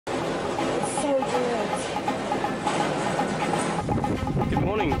Good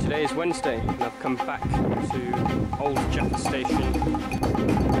morning, today is Wednesday and I've come back to Old Jaffa Station.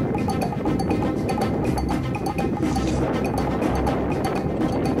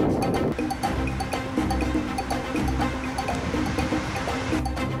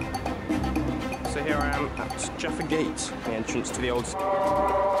 So here I am at Jaffa Gate, the entrance to the old city.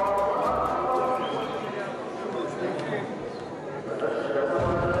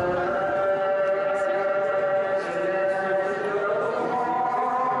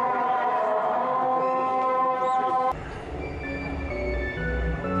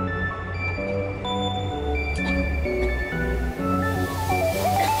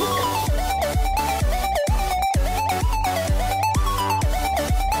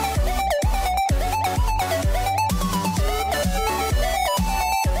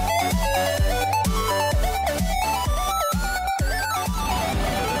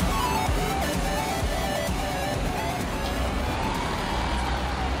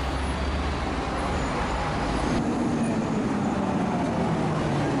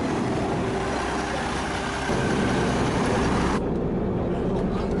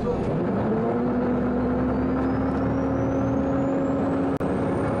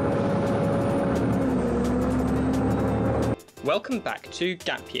 Welcome back to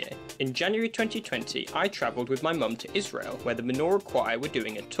Gap Year. In January 2020, I travelled with my mum to Israel, where the Menorah Choir were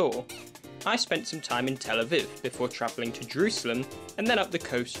doing a tour. I spent some time in Tel Aviv before travelling to Jerusalem and then up the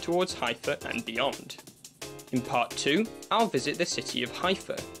coast towards Haifa and beyond. In part 2, I'll visit the city of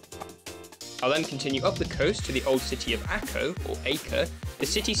Haifa. I'll then continue up the coast to the old city of Akko, or Acre, the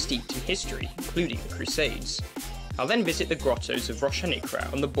city steeped in history, including the Crusades. I'll then visit the grottos of Rosh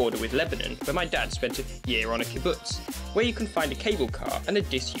Hanikra on the border with Lebanon, where my dad spent a year on a kibbutz, where you can find a cable car and a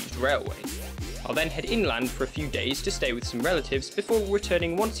disused railway. I'll then head inland for a few days to stay with some relatives before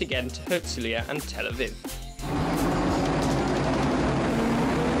returning once again to Herzliya and Tel Aviv.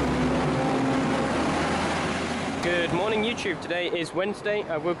 Good morning YouTube, today is Wednesday.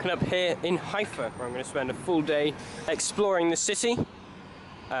 I've woken up here in Haifa, where I'm going to spend a full day exploring the city.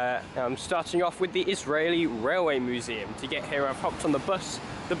 I'm starting off with the Israeli Railway Museum. To get here I've hopped on the bus.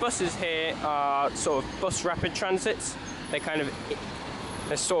 The buses here are sort of bus rapid transits.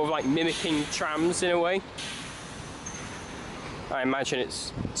 They're sort of like mimicking trams in a way. I imagine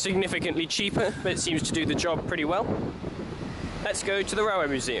it's significantly cheaper, but it seems to do the job pretty well. Let's go to the Railway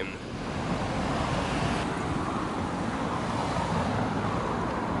Museum.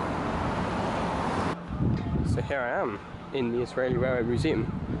 So here I am in the Israeli Railway Museum,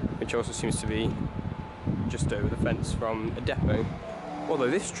 which also seems to be just over the fence from a depot. Although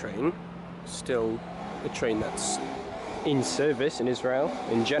this train is still a train that's in service in Israel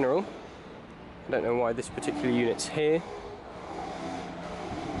in general. I don't know why this particular unit's here.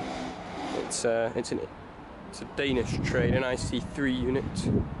 It's a Danish train, an IC3 unit.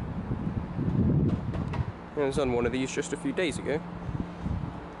 I was on one of these just a few days ago.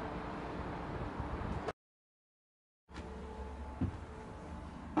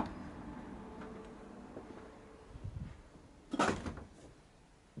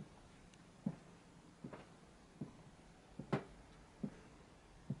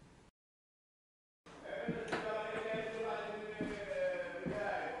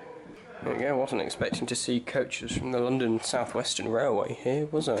 There we go, I wasn't expecting to see coaches from the London South Western Railway here,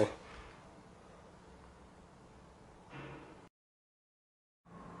 was I?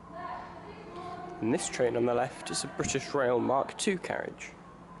 And this train on the left is a British Rail Mark II carriage.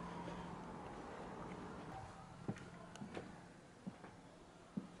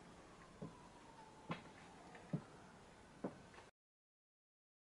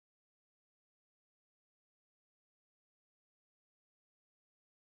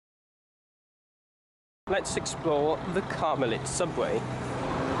 Let's explore the Carmelit subway.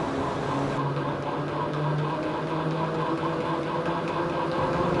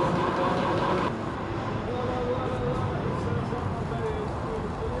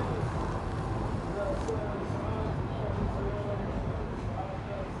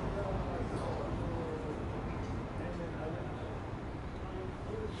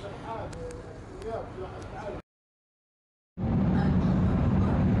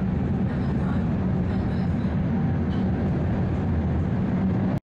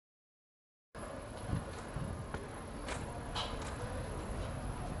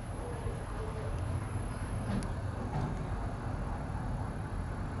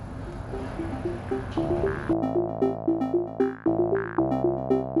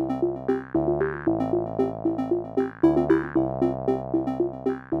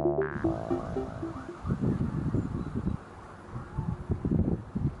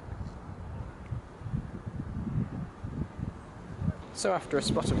 So after a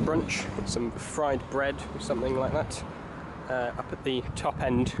spot of brunch, some fried bread or something like that, up at the top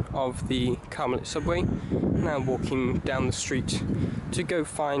end of the Carmelit subway, now walking down the street to go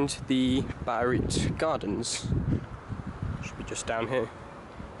find the Ba'arit Gardens. Should be just down here.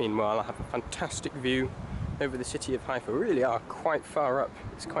 Meanwhile, I have a fantastic view over the city of Haifa. We really are quite far up.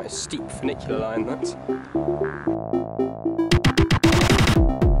 It's quite a steep funicular line, that.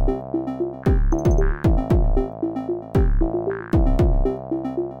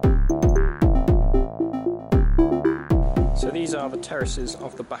 So these are the terraces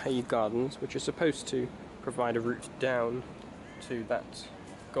of the Baha'i Gardens, which are supposed to provide a route down to that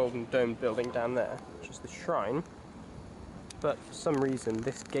golden domed building down there, which is the shrine. But for some reason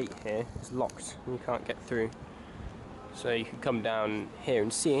this gate here is locked and you can't get through. So you can come down here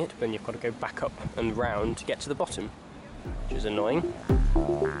and see it, but then you've got to go back up and round to get to the bottom, which is annoying.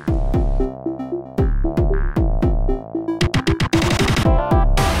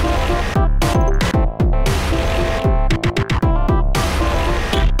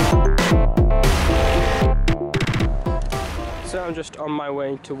 So I'm just on my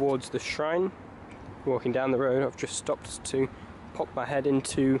way towards the shrine. Walking down the road, I've just stopped to pop my head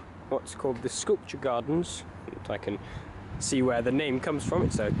into what's called the Sculpture Gardens. I can see where the name comes from.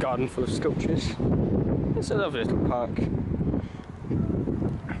 It's a garden full of sculptures. It's a lovely little park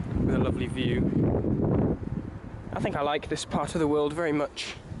with a lovely view. I think I like this part of the world very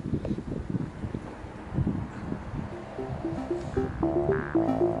much.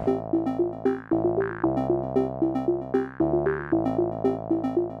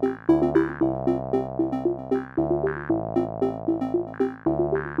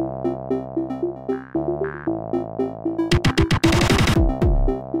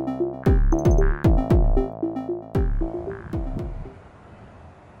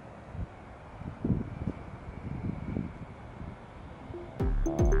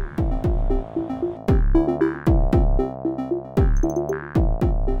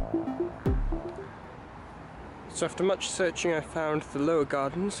 So after much searching, I found the lower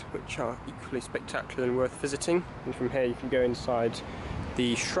gardens, which are equally spectacular and worth visiting. And from here you can go inside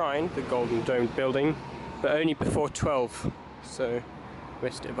the shrine, the golden domed building, but only before 12. So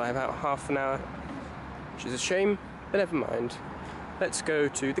missed it by about half an hour, which is a shame, but never mind. Let's go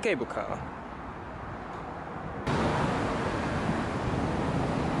to the cable car.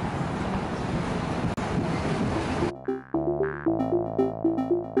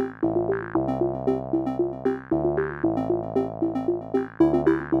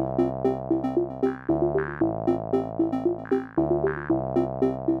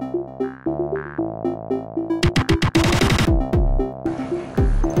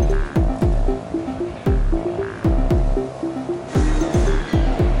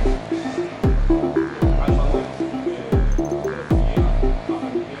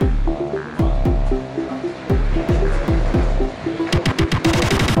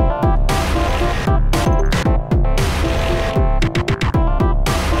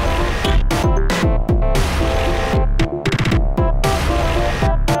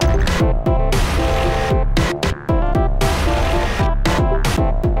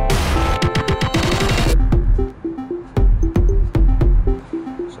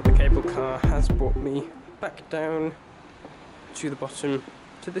 Back down to the bottom,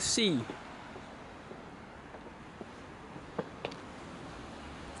 to the sea.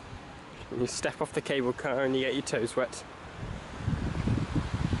 You step off the cable car and you get your toes wet.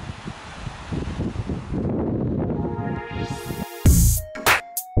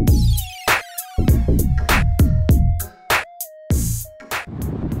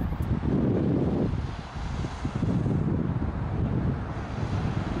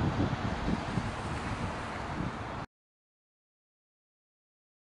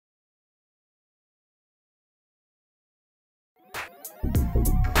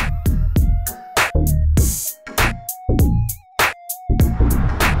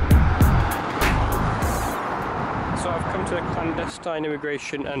 To a clandestine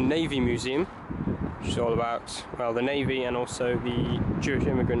immigration and Navy museum, which is all about, well, the Navy and also the Jewish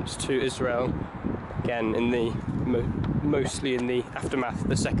immigrants to Israel, again in the mostly in the aftermath of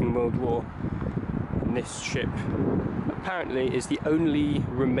the Second World War. And this ship apparently is the only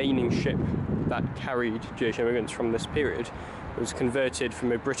remaining ship that carried Jewish immigrants from this period. It was converted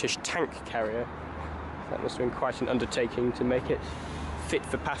from a British tank carrier. That must have been quite an undertaking to make it fit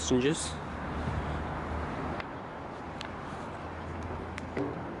for passengers.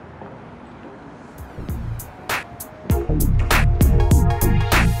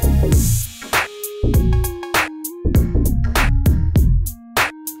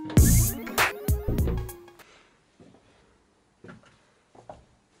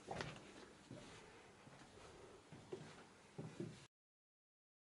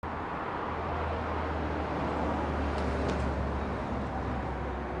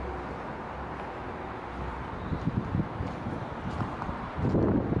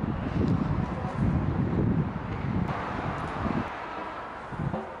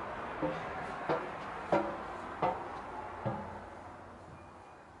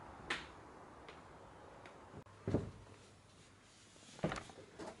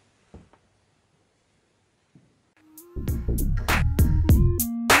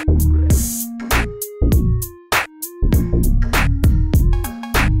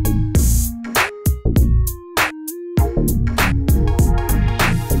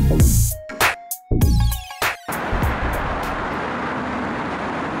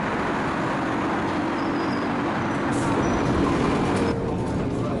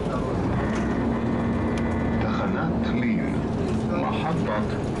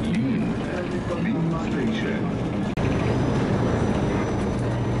 محطة لين ستيشن.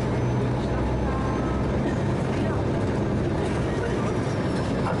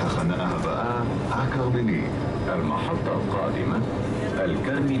 התחנה הבאה, הכרמלית. المحطة القادمة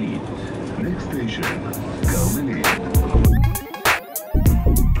الكرملית. Next station, كرملית.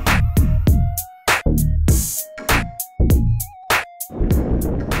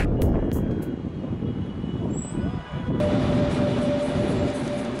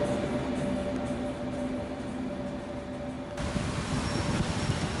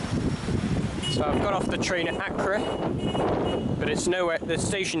 So I've got off the train at Akko, but it's nowhere. The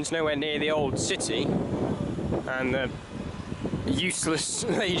station's nowhere near the old city, and the useless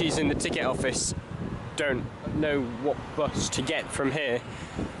ladies in the ticket office don't know what bus to get from here,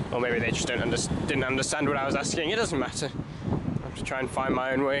 or maybe they just didn't understand what I was asking. It doesn't matter. I have to try and find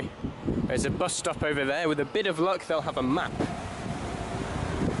my own way. There's a bus stop over there. With a bit of luck, they'll have a map.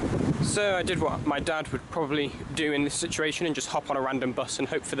 So I did what my dad would probably do in this situation and just hop on a random bus and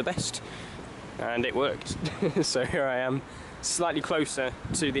hope for the best. And it worked. So here I am, slightly closer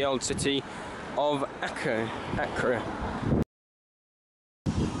to the old city of Akko.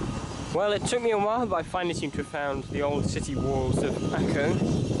 Well, it took me a while, but I finally seem to have found the old city walls of Akko,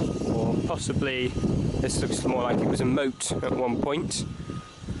 or possibly this looks more like it was a moat at one point.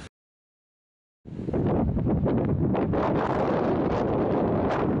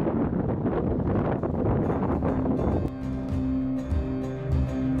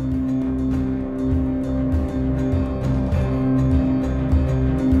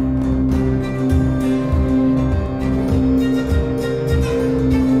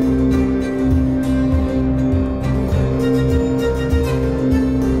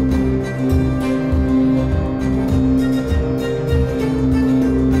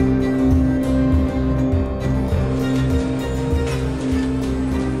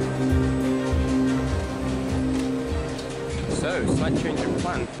 Slight change of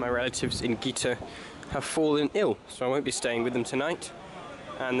plan. My relatives in Gita have fallen ill, so I won't be staying with them tonight.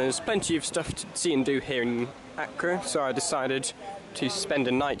 And there's plenty of stuff to see and do here in Akko, so I decided to spend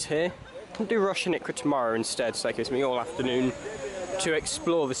a night here and do Rosh Hanikra tomorrow instead, so that gives me all afternoon to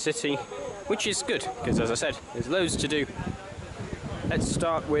explore the city, which is good, because as I said, there's loads to do. Let's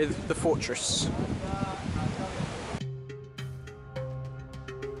start with the fortress.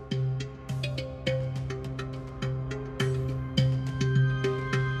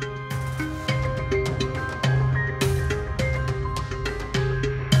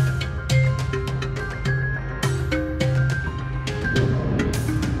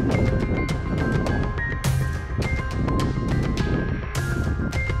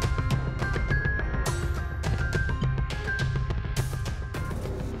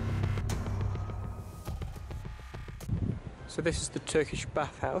 So this is the Turkish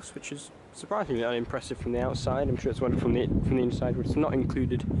bathhouse, which is surprisingly unimpressive from the outside. I'm sure it's wonderful from the inside, but it's not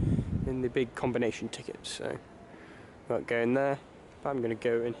included in the big combination ticket, so I won't go in there. But I'm going to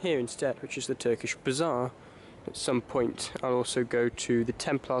go in here instead, which is the Turkish bazaar. At some point I'll also go to the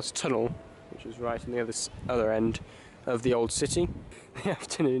Templars tunnel, which is right on the other end of the old city. The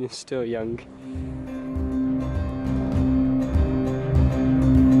afternoon is still young.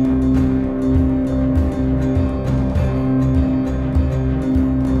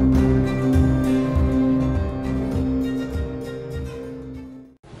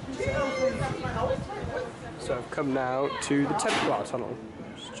 So I've come now to the Templar tunnel,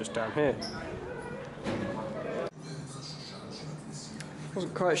 which is just down here.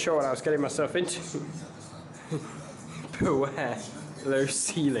 Wasn't quite sure what I was getting myself into. Beware, low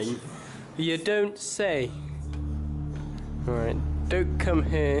ceiling. You don't say. Alright, don't come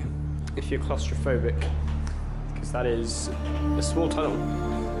here if you're claustrophobic, because that is a small tunnel.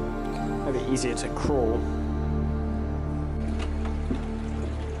 Maybe easier to crawl.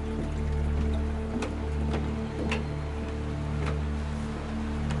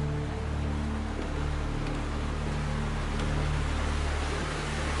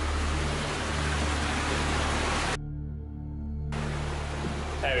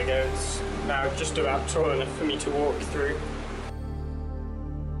 There we go, it's now just about tall enough for me to walk through.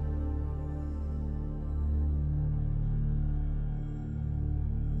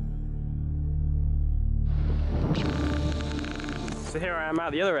 So here I am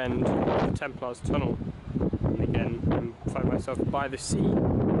at the other end of the Templars tunnel. And again, I find myself by the sea.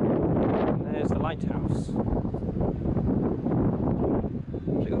 And there's the lighthouse.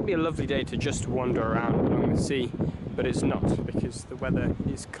 It would be a lovely day to just wander around along the sea, but it's not, because the weather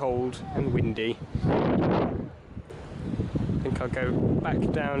is cold and windy. I think I'll go back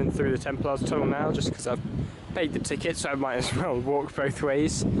down and through the Templars tunnel now, just because I've paid the ticket, so I might as well walk both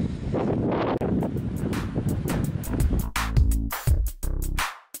ways.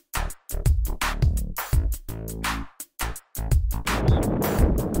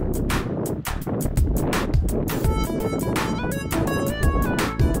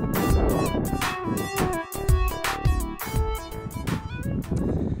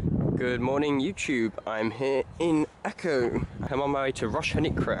 Good morning YouTube, I'm here in Akko. I'm on my way to Rosh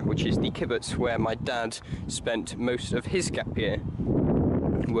Hanikra, which is the kibbutz where my dad spent most of his gap year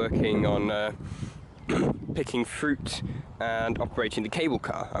working on picking fruit and operating the cable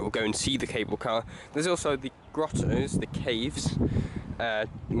car. I will go and see the cable car. There's also the grottos, the caves,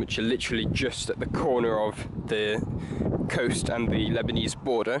 which are literally just at the corner of the coast and the Lebanese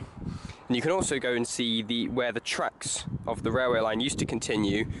border. And you can also go and see where the tracks of the railway line used to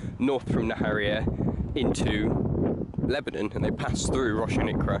continue north from Nahariya into Lebanon, and they pass through Rosh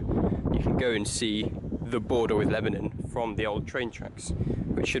Hanikra. You can go and see the border with Lebanon from the old train tracks,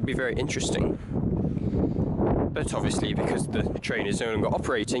 which should be very interesting. But obviously, because the train is no longer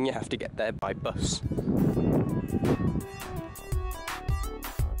operating, you have to get there by bus.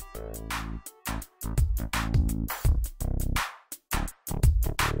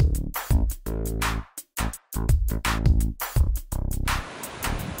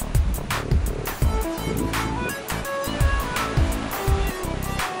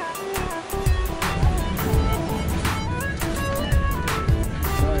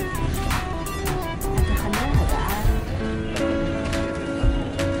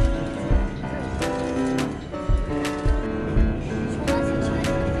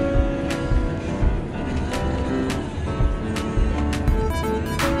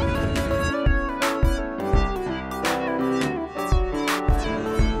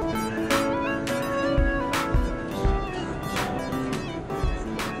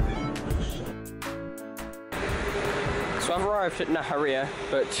 So I've arrived at Nahariya,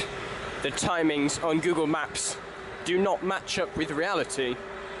 but the timings on Google Maps do not match up with reality.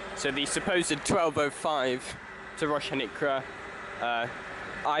 So the supposed 12:05 to Rosh Hanikra,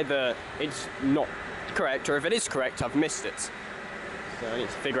 either it's not correct, or if it is correct, I've missed it. So I need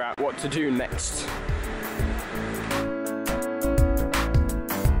to figure out what to do next.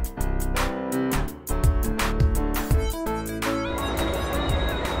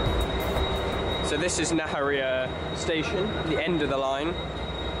 So this is Nahariya station, the end of the line,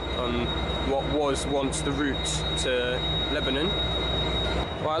 on what was once the route to Lebanon.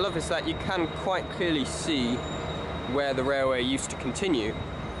 What I love is that you can quite clearly see where the railway used to continue.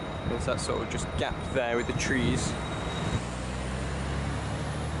 There's that sort of just gap there with the trees.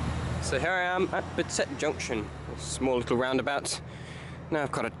 So here I am at Bitzet Junction, a small little roundabout. Now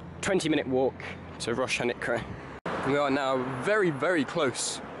I've got a 20-minute walk to Rosh Hanikra. We are now very, very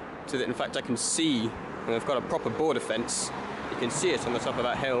close to it. In fact, I can see, and they've got a proper border fence. You can see it on the top of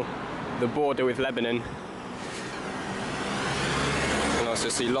that hill, the border with Lebanon. You can also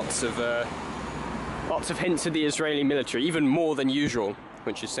see lots of hints of the Israeli military, even more than usual,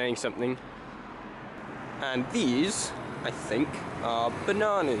 which is saying something. And these, I think, are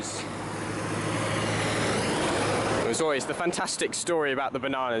bananas. There's always the fantastic story about the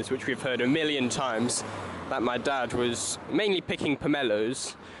bananas, which we've heard a million times, that my dad was mainly picking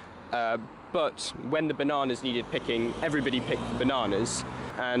pomelos, but when the bananas needed picking, everybody picked the bananas.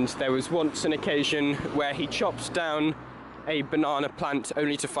 And there was once an occasion where he chopped down a banana plant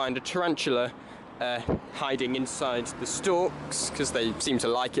only to find a tarantula hiding inside the stalks, because they seemed to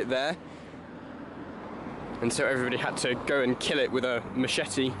like it there. And so everybody had to go and kill it with a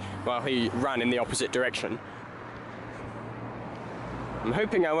machete while he ran in the opposite direction. I'm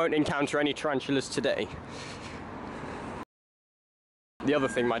hoping I won't encounter any tarantulas today. The other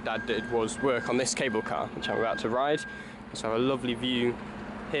thing my dad did was work on this cable car, which I'm about to ride. So I have a lovely view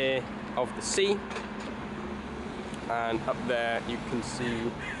here of the sea. And up there you can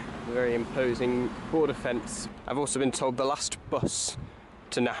see a very imposing border fence. I've also been told the last bus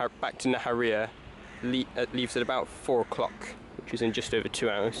to back to Nahariya leaves at about 4 o'clock, which is in just over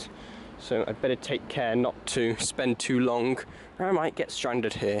 2 hours. So I'd better take care not to spend too long, or I might get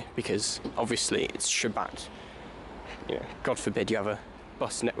stranded here, because obviously it's Shabbat. You know, God forbid you have a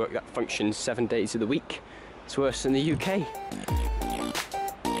bus network that functions 7 days of the week. It's worse than the UK.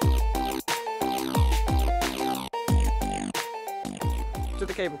 To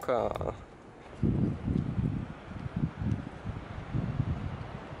the cable car.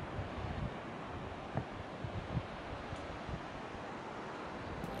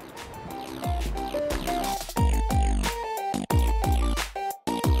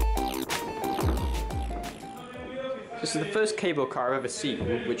 This is the first cable car I've ever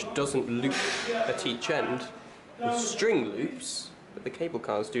seen which doesn't loop at each end. The string loops, but the cable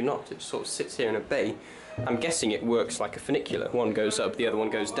cars do not. It sort of sits here in a bay. I'm guessing it works like a funicular. One goes up, the other one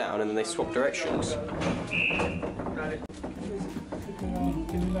goes down, and then they swap directions.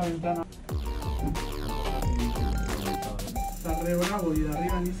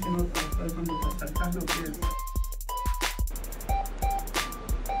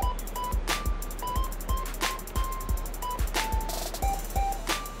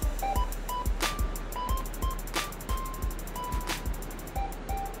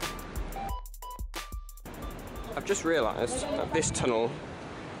 I've just realised that this tunnel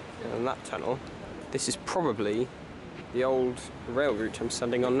and that tunnel, this is probably the old rail route I'm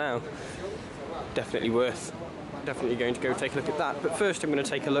standing on now. Definitely going to go take a look at that. But first I'm going to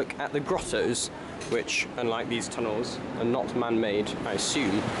take a look at the grottos, which, unlike these tunnels, are not man-made, I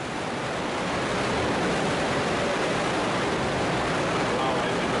assume.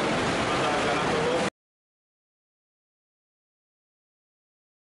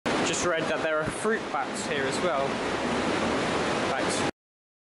 Just read that there are fruit bats here as well. Right.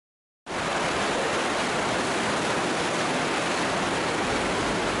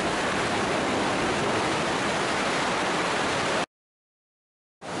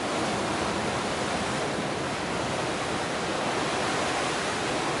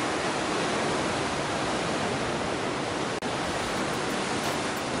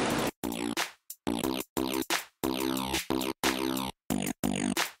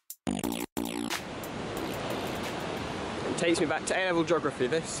 Takes me back to A-level geography,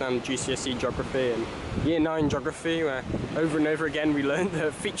 this, and GCSE geography and Year 9 geography, where over and over again we learned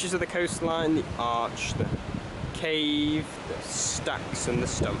the features of the coastline, the arch, the cave, the stacks and the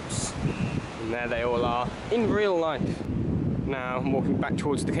stumps. And there they all are in real life. Now I'm walking back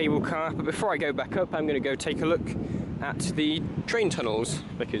towards the cable car, but before I go back up I'm going to go take a look at the train tunnels,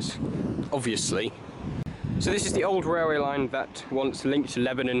 because obviously. So this is the old railway line that once linked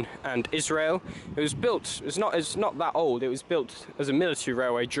Lebanon and Israel. It was built, it's not that old, it was built as a military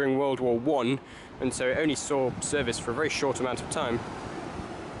railway during World War I, and so it only saw service for a very short amount of time.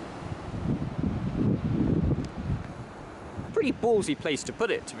 Pretty ballsy place to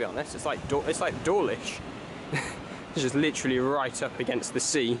put it, to be honest. It's like Dawlish. It's just literally right up against the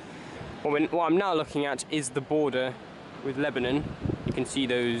sea. What I'm now looking at is the border with Lebanon. You can see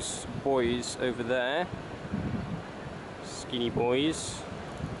those boys over there. Skinny boys.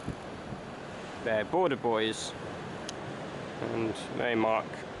 They're border boys, and they mark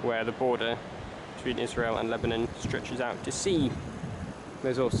where the border between Israel and Lebanon stretches out to sea.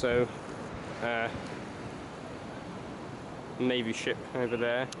 There's also a Navy ship over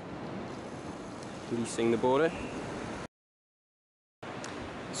there policing the border.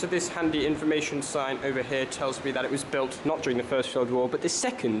 So this handy information sign over here tells me that it was built not during the First World War but the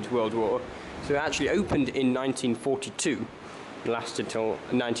Second World War. So it actually opened in 1942 and lasted till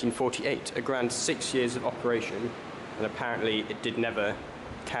 1948, a grand 6 years of operation, and apparently it did never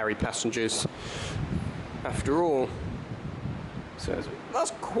carry passengers after all. So that's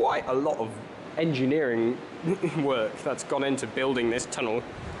quite a lot of engineering work that's gone into building this tunnel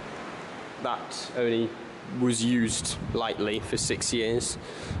that only was used lightly for 6 years.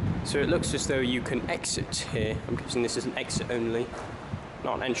 So it looks as though you can exit here. I'm guessing this is an exit only,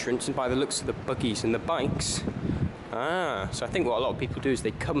 not an entrance, and by the looks of the buggies and the bikes, so I think what a lot of people do is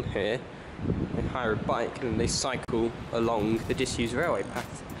they come here, they hire a bike, and they cycle along the disused railway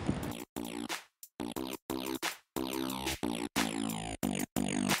path.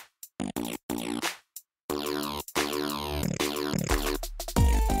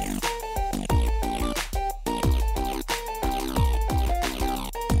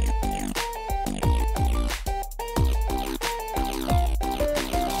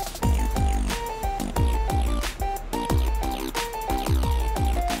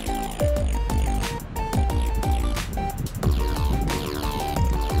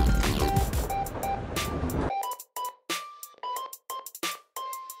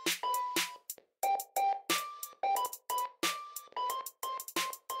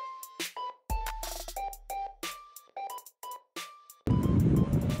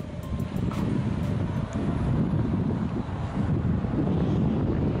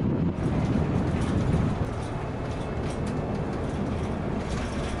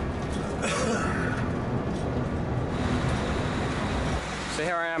 So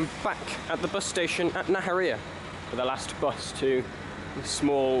here I am back at the bus station at Nahariya for the last bus to a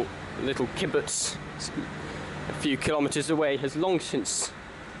small little kibbutz a few kilometers away. Has long since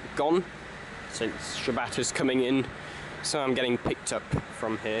gone, since Shabbat is coming in, so I'm getting picked up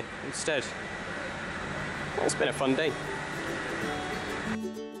from here instead. It's been a fun day.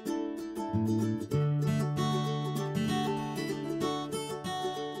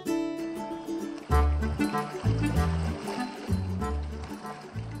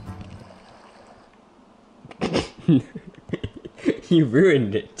 You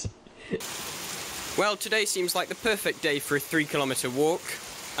ruined it. Well, today seems like the perfect day for a 3-kilometre walk.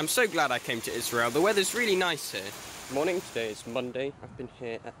 I'm so glad I came to Israel. The weather's really nice here. Morning, today is Monday. I've been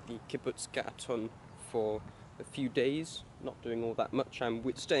here at the Kibbutz for a few days, not doing all that much. I'm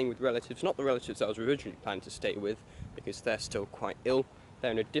staying with relatives, not the relatives I was originally planning to stay with, because they're still quite ill.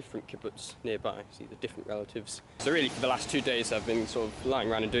 They're in a different kibbutz nearby, so these are different relatives. So really for the last 2 days I've been sort of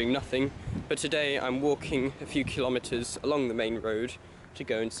lying around and doing nothing, but today I'm walking a few kilometres along the main road to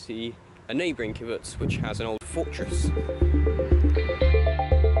go and see a neighbouring kibbutz which has an old fortress.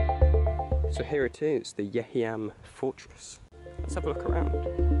 So here it is, the Yehiam fortress. Let's have a look around.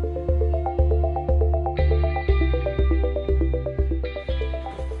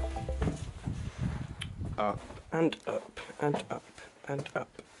 Up and up and up and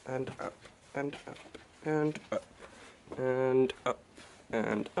up and up and up and up and up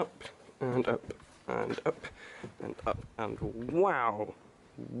and up and up and up and up, and wow,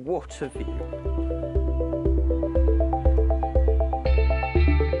 what a view.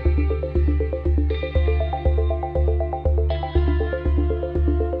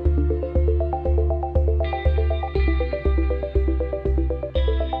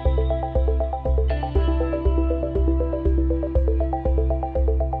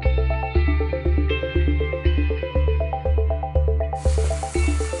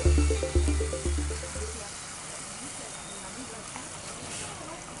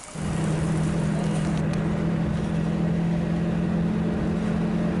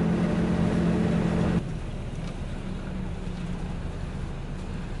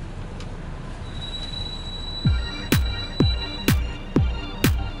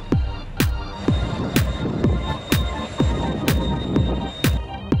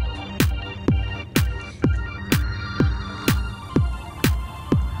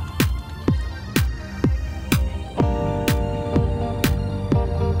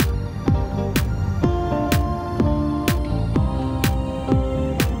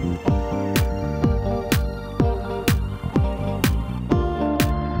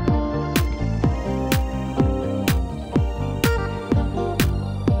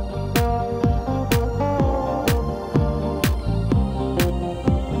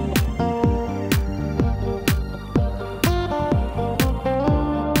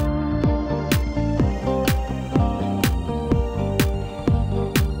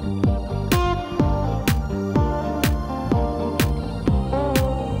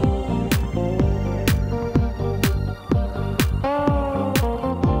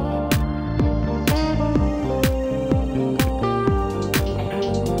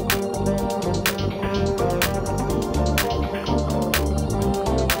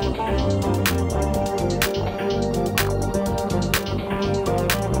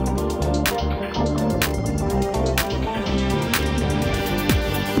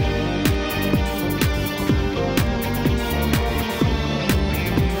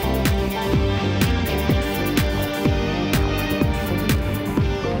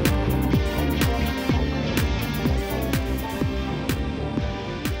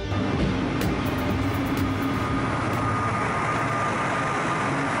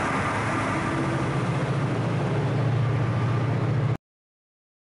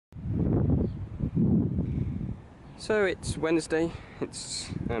 So it's Wednesday,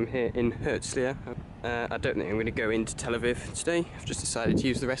 I'm here in Herzliya. I don't think I'm going to go into Tel Aviv today. I've just decided to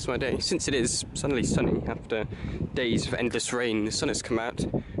use the rest of my day. Since it is suddenly sunny after days of endless rain, the sun has come out.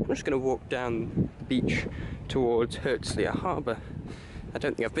 I'm just going to walk down the beach towards Herzliya harbour. I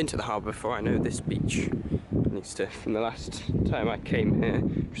don't think I've been to the harbour before. I know this beach, at least from the last time I came here,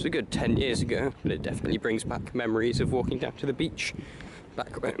 which was a good 10 years ago, but it definitely brings back memories of walking down to the beach.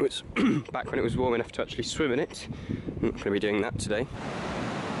 Back when it was warm enough to actually swim in it. I'm not going to be doing that today.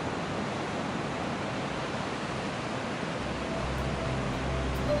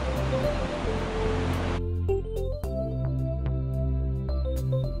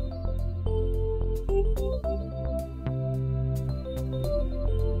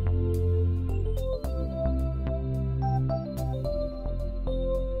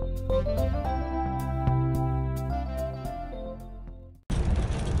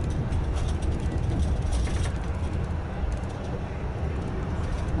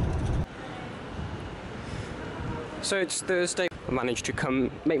 So it's Thursday. I managed to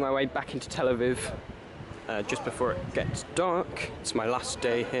make my way back into Tel Aviv just before it gets dark. It's my last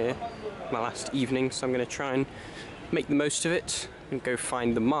day here. my last evening, so I'm going to try and make the most of it and go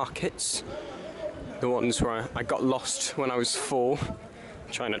find the markets. The ones where I got lost when I was 4.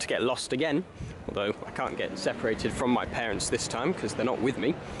 Try not to get lost again, although I can't get separated from my parents this time because they're not with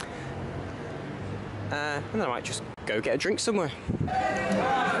me. And then I might just go get a drink somewhere.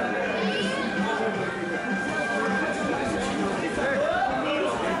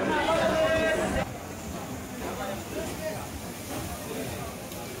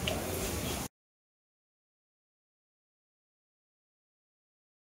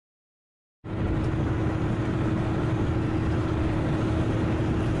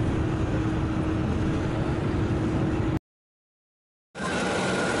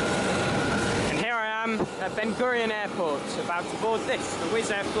 At Ben Gurion Airport, about to board this, the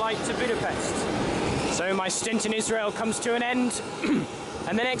Wizz Air flight to Budapest. So my stint in Israel comes to an end,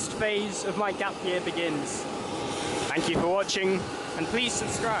 and the next phase of my gap year begins. Thank you for watching, and please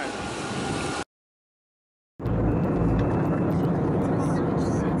subscribe.